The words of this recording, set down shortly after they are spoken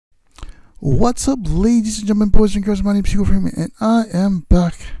What's up, ladies and gentlemen, boys and girls? My name is Hugo Freeman, and I am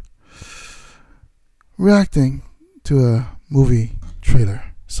back reacting to a movie trailer.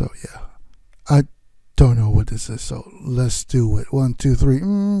 So yeah, I don't know what this is, so let's do it. 1, 2, 3,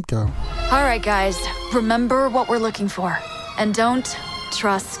 go. Alright guys, remember what we're looking for. And don't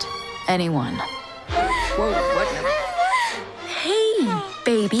trust anyone. Whoa, what? Hey,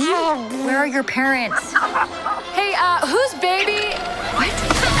 baby. Where are your parents? Hey, who's baby? What?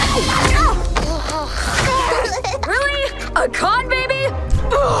 Really? A con baby?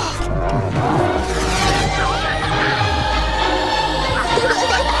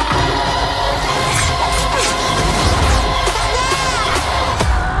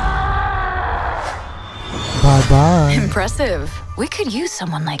 Bye-bye. Impressive. We could use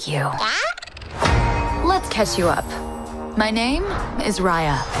someone like you. Let's catch you up. My name is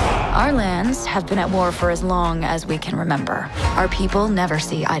Raya. Our lands have been at war for as long as we can remember. Our people never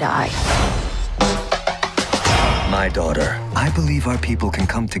see eye to eye. My daughter, I believe our people can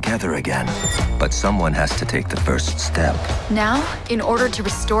come together again. But someone has to take the first step. Now, in order to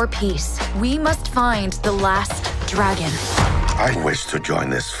restore peace, we must find the last dragon. I wish to join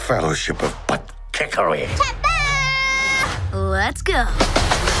this fellowship of butt kickery. Let's go.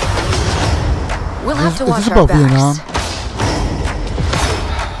 We'll have to watch Is this our about Vietnam? backs.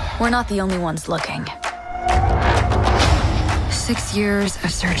 We're not the only ones looking. 6 years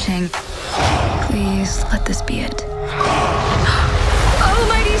of searching. Please let this be it. Oh,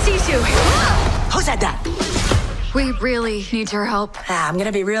 mighty Sisu! Who said that? We really need your help. I'm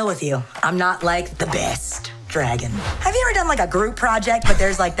gonna be real with you. I'm not like the best dragon. Have you ever done like a group project, but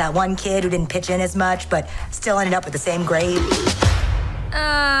there's like that one kid who didn't pitch in as much, but still ended up with the same grade?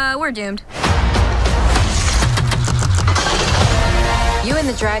 We're doomed. You and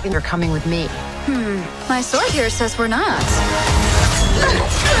the dragon are coming with me. My sword here says we're not.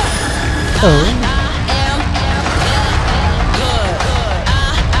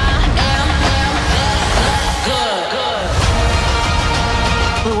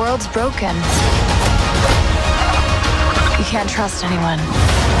 The world's broken. You can't trust anyone.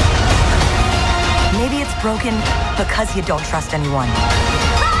 Maybe it's broken because you don't trust anyone.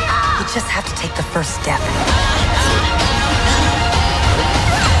 You just have to take the first step.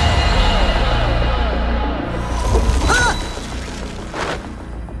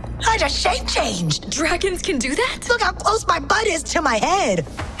 I just shape changed. Dragons can do that? Look how close my butt is to my head.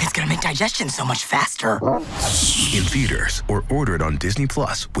 It's gonna make digestion so much faster. In theaters or ordered on Disney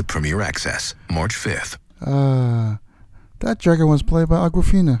Plus with Premier Access, March 5th. That dragon was played by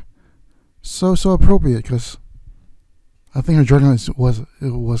Awkwafina. So appropriate, because I think her dragon was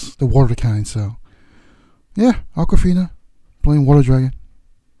the water kind. So yeah, Awkwafina playing water dragon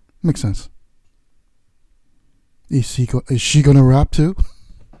makes sense. Is she gonna rap too?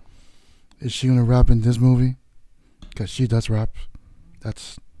 Is she gonna rap in this movie? Because she does rap.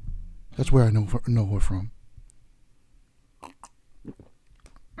 That's where I know her from.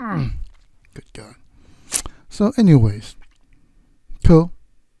 Good God. So, anyways, cool.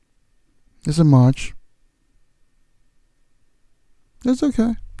 It's in March. That's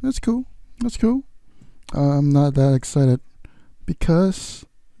okay. That's cool. That's cool. I'm not that excited because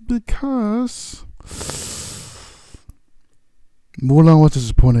Mulan was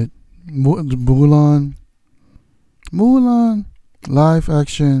disappointed. Mulan live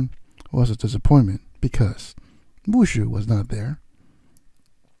action was a disappointment because Mushu was not there.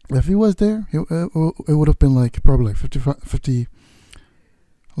 If he was there, it would have been like probably like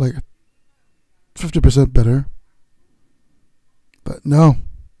 50% better. But no,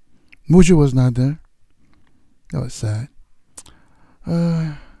 Mushu was not there. That was sad.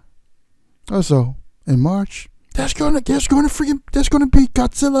 Also in March, there's gonna be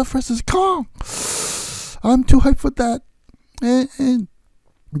Godzilla versus Kong. I'm too hyped for that, and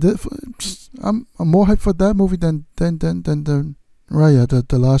I'm more hyped for that movie than Raya,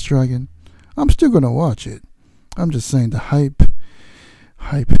 the Last Dragon. I'm still gonna watch it. I'm just saying the hype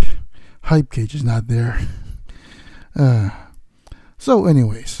gauge is not there. So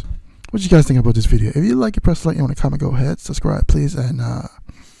anyways, what you guys think about this video? If you like it, press like. You want to comment, go ahead, subscribe please, and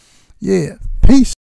yeah, peace.